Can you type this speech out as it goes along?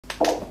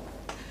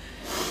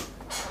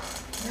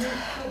you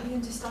help me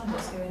understand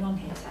what's going on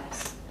here,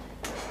 Tess?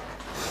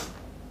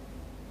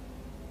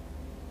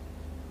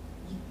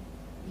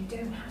 You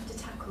don't have to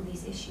tackle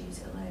these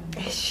issues alone.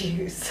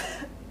 Issues?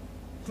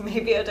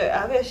 Maybe I don't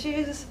have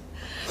issues.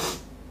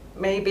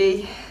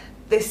 Maybe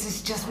this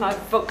is just my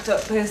fucked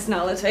up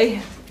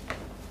personality.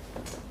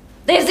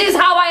 This is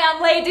how I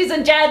am, ladies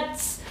and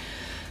gents.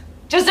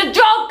 Just a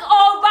drunk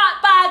old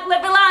rat bag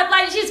living life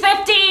like she's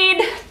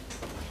 15.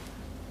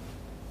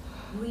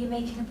 Will you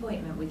make an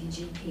appointment with your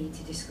GP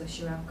to discuss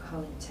your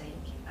alcohol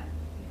intake and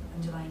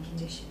underlying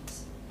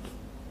conditions?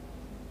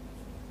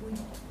 Will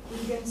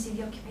you go and see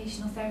the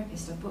occupational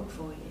therapist I've booked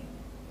for you?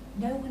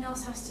 No one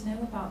else has to know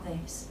about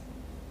this.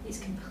 It's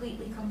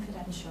completely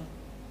confidential.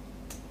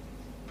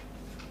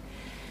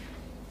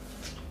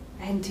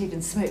 I hadn't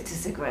even smoked a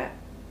cigarette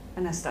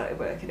when I started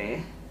working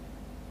here.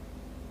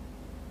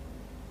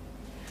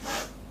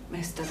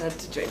 Most I'd had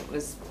to drink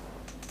was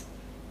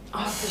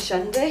half a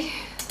shandy.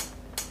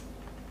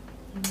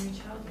 You were a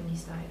child when you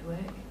started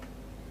work.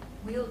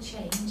 We all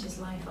change as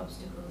life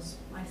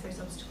throws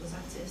obstacles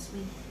at us.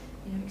 We,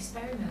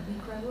 experiment, we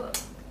grow up,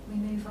 we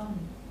move on.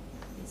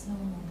 It's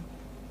normal.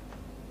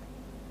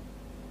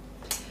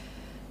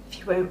 If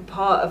you weren't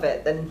part of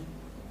it, then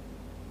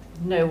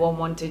no one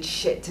wanted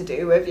shit to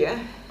do with you.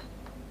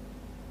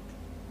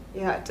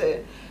 You had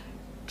to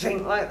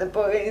drink like the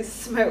boys,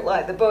 smoke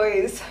like the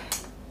boys,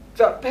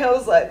 drop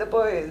pills like the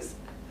boys,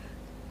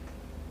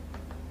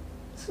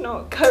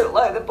 snort coke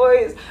like the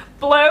boys,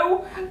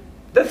 blow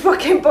the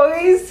fucking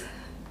boys.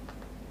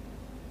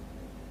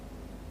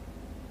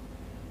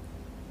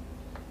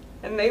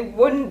 And they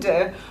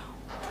wonder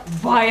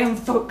why I'm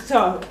fucked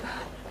up.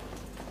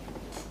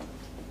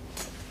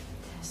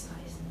 Tess, that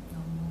isn't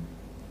normal.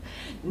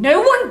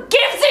 No one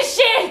gives a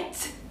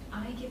shit!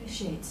 I give a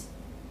shit.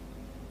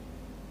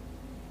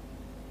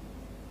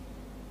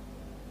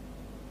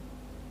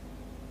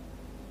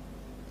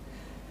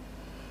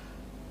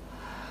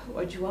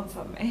 What do you want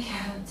from me?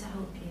 I want to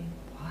help you.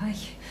 Why?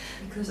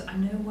 Because I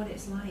know what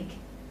it's like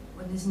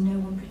when there's no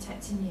one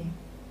protecting you.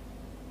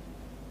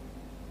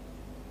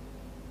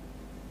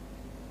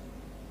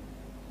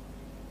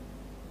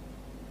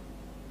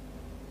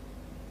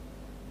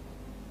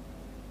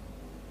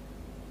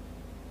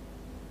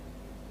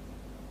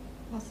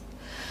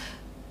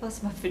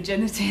 Lost my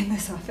virginity in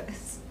this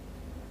office.